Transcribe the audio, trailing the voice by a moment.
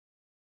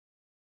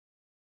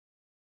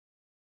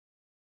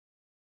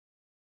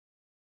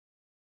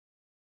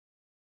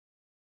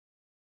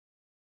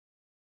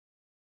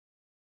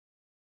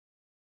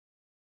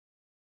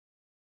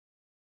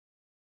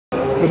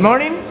Good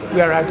morning.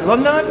 We are at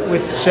London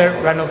with Sir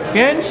Ranulph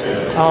Fiennes,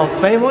 a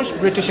famous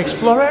British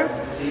explorer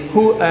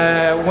who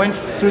went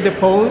through the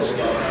poles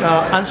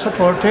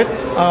unsupported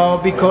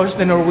because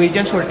the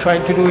Norwegians were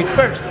trying to do it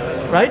first,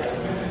 right?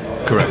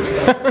 Correct.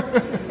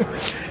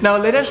 Now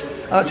let us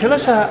tell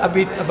us a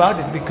bit about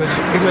it, because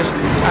it was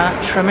a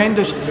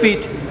tremendous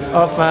feat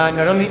of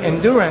not only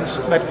endurance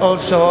but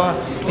also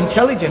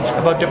intelligence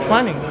about the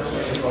planning.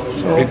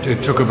 So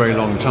It took a very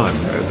long time.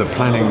 The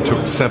planning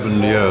took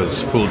 7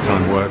 years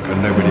full-time work,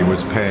 and nobody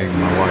was paying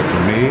my wife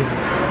and me,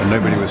 and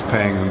nobody was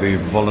paying the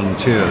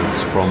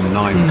volunteers from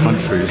 9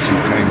 countries who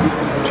came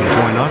to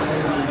join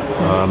us.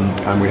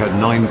 And we had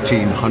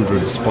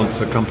 1,900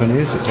 sponsor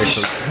companies. It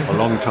takes a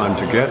long time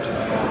to get.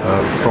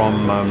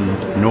 From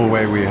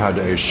Norway we had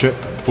a ship,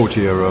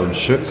 40-year-old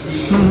ship,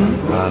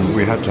 and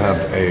we had to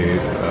have a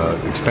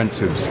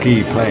expensive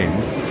ski plane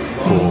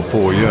for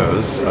 4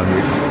 years, and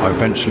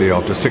eventually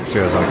after 6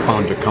 years I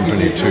found a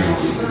company to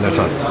let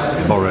us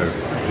borrow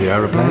the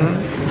aeroplane.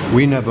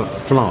 We never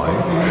fly,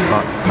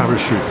 but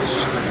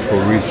parachutes for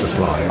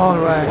resupply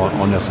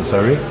are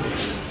necessary.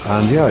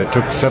 And yeah, it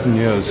took 7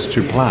 years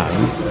to plan,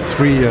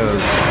 3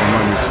 years from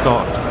when we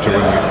start to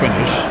when we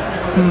finish,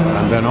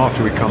 and then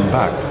after we come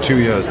back, 2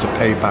 years to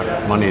pay back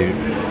money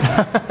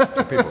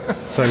to people.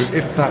 So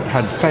if that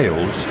had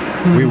failed,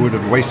 we would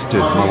have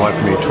wasted, my wife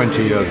and me,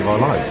 20 years of our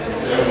lives.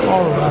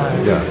 all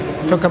right. Yeah.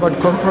 Talk about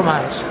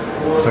compromise.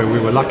 So we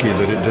were lucky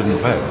that it didn't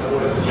fail.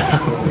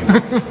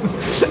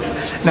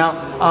 Now,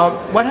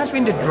 what has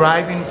been the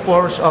driving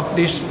force of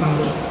these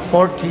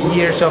 40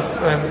 years of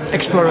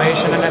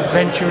exploration and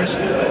adventures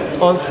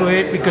all through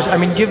it? Because, I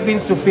mean, you've been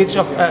through feats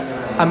of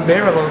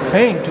unbearable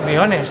pain, to be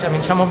honest. I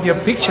mean, some of your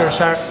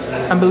pictures are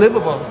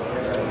unbelievable.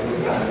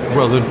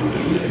 Well, the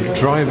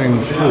driving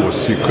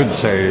force, you could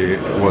say,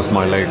 was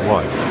my late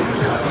wife.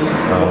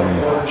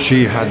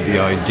 She had the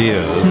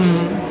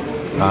ideas,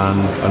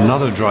 and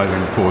another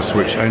driving force,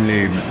 which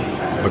only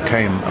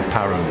became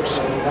apparent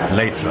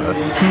later,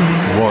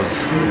 was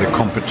the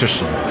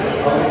competition,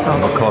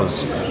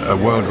 because a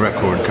world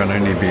record can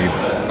only be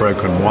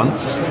broken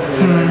once,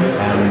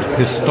 and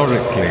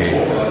historically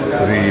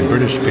the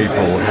British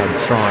people had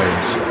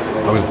tried.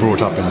 I was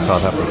brought up in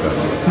South Africa.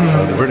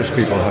 The British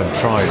people had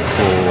tried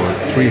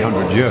for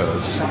 300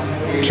 years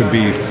to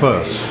be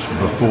first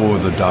before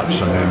the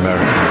Dutch and the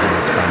Americans and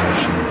the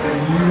Spanish,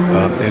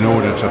 in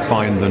order to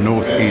find the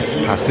Northeast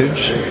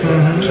Passage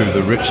to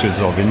the riches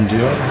of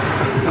India.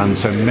 And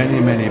so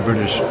many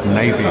British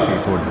Navy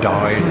people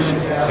died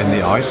in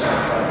the ice.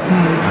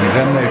 And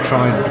then they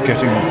tried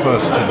getting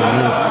first to the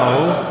North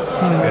Pole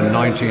in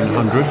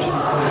 1900.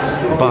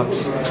 But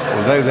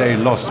although they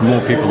lost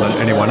more people than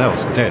anyone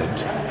else dead,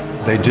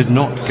 they did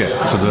not get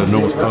to the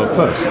North Pole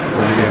first.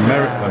 The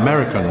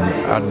American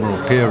Admiral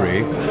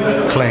Peary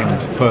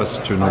claimed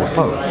first to North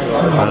Pole.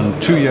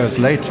 And 2 years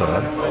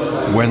later,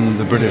 when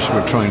the British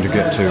were trying to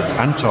get to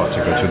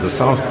Antarctica, to the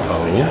South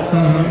Pole,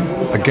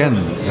 again,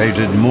 they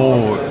did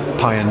more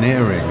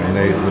pioneering, and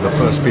they were the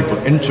first people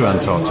into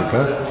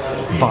Antarctica.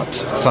 But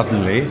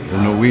suddenly,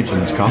 the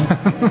Norwegians come,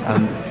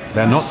 and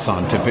they're not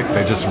scientific,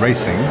 they're just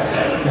racing,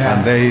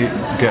 and they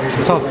get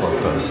to South Pole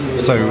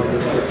first. So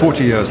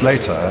 40 years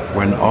later,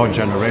 when our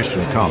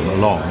generation come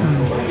along,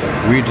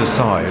 we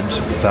decide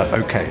that,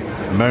 okay,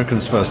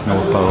 Americans first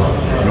North Pole,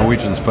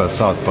 Norwegians first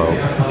South Pole,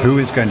 who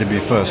is going to be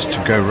first to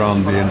go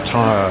around the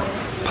entire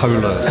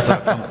polar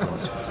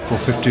circumference for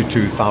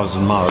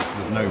 52,000 miles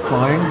with no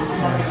flying,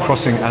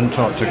 crossing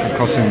Antarctica,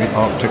 crossing the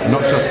Arctic,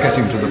 not just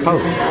getting to the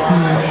poles,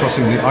 but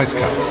crossing the ice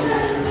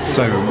caps.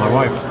 So my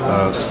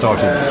wife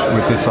started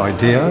with this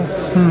idea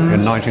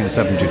in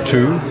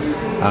 1972,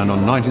 and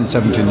on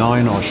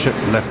 1979 our ship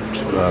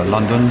left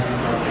London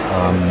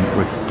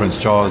with Prince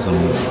Charles and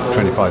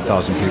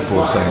 25,000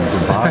 people saying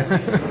goodbye,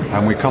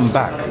 and we come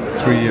back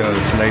 3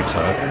 years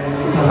later,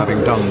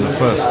 having done the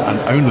first and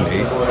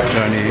only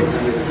journey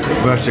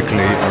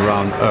vertically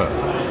around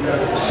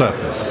Earth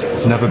surface.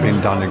 It's never been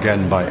done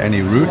again by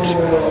any route,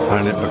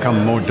 and it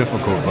become more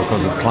difficult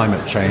because of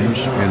climate change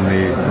in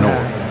the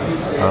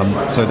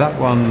north. So that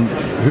one,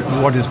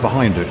 what is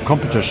behind it?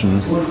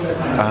 Competition,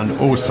 and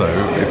also,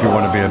 if you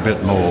want to be a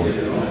bit more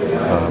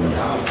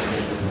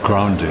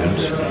grounded,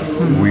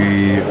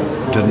 we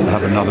didn't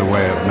have another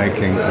way of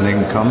making an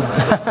income.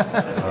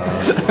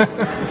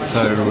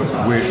 So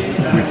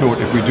we thought,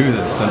 if we do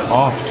this, then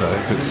after,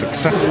 if it's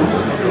successful,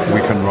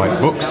 we can write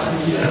books,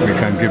 we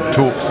can give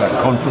talks at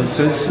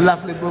conferences.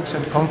 Lovely books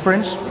at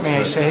conference, may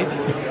I say.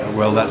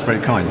 Well, that's very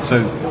kind.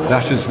 So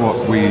that is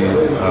what we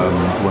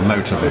were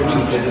motivated.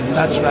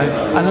 That's right.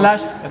 And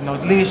last but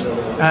not least,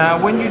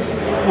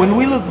 when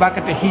we look back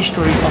at the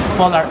history of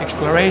polar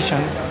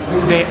exploration,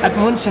 the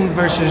Admunsen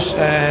versus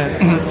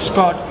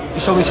Scott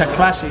is always a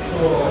classic.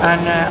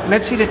 And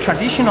let's see, the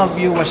traditional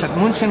view was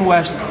Admunsen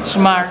was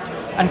smart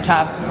and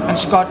tough, and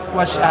Scott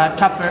was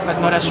tougher but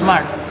not as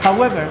smart.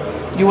 However,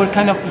 you were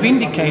kind of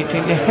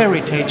vindicating the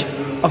heritage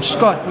of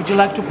Scott. Would you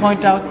like to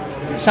point out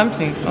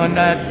something on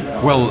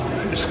that? Well,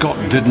 Scott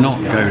did not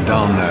go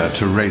down there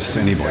to race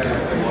anybody.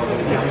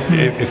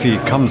 if he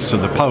comes to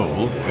the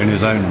pole in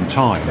his own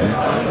time,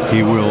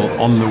 he will,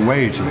 on the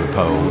way to the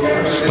pole,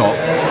 stop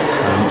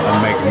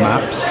and make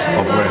maps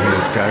of where he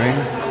is going.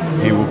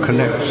 He will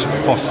collect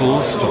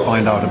fossils to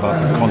find out about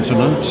the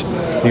continent.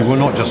 He will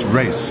not just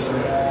race.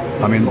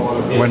 I mean,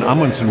 when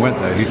Admunsen went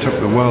there, he took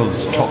the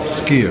world's top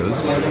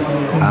skiers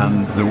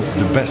and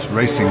the best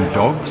racing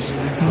dogs.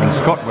 When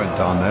Scott went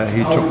down there,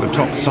 he took the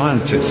top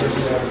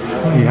scientists.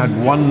 He had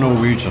one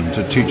Norwegian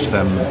to teach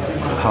them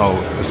how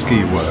a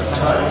ski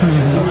works.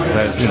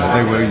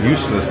 They were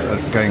useless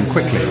at going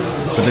quickly,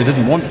 but they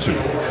didn't want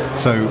to.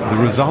 So the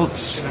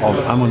results of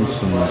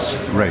Amundsen's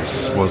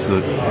race was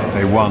that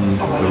they won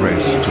the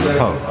race to the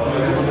pole.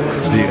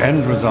 The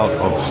end result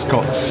of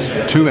Scott's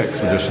 2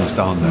 expeditions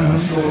down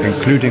there,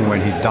 including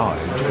when he died,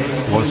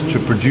 was to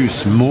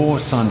produce more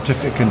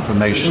scientific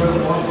information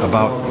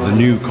about the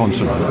new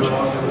continent.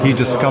 He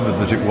discovered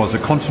that it was a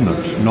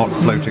continent, not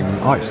floating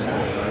ice,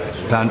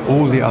 than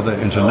all the other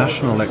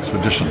international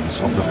expeditions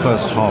of the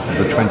first half of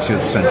the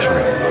 20th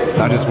century.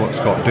 That is what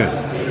Scott did.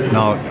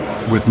 Now,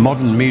 with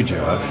modern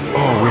media,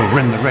 we'll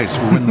win the race,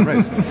 we'll win the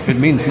race. It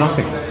means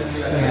nothing.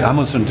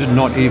 Admunsen did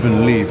not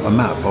even leave a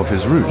map of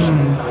his route.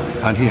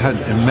 And he had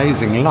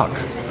amazing luck,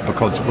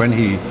 because when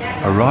he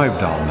arrived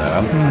down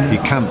there, he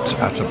camped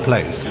at a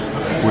place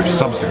which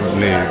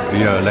subsequently, a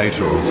year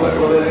later or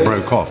so,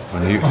 broke off.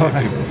 And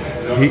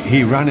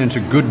he ran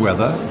into good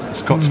weather.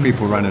 Scott's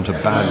people ran into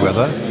bad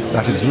weather.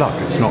 That is luck,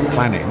 it's not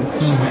planning.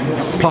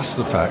 Plus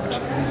the fact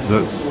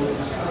that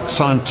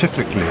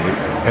scientifically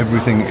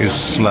everything is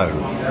slow.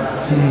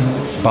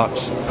 But,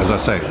 as I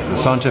say, the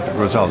scientific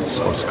results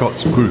of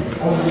Scott's group,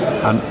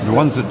 and the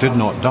ones that did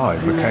not die,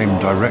 became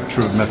director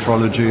of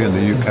meteorology in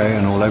the UK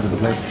and all over the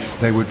place.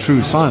 They were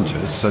true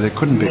scientists, so they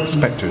couldn't be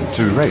expected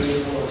to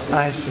race.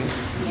 I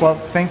see. Well,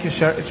 thank you,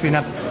 sir. It's been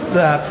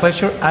a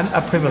pleasure and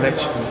a privilege.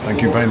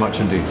 Thank you very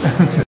much indeed.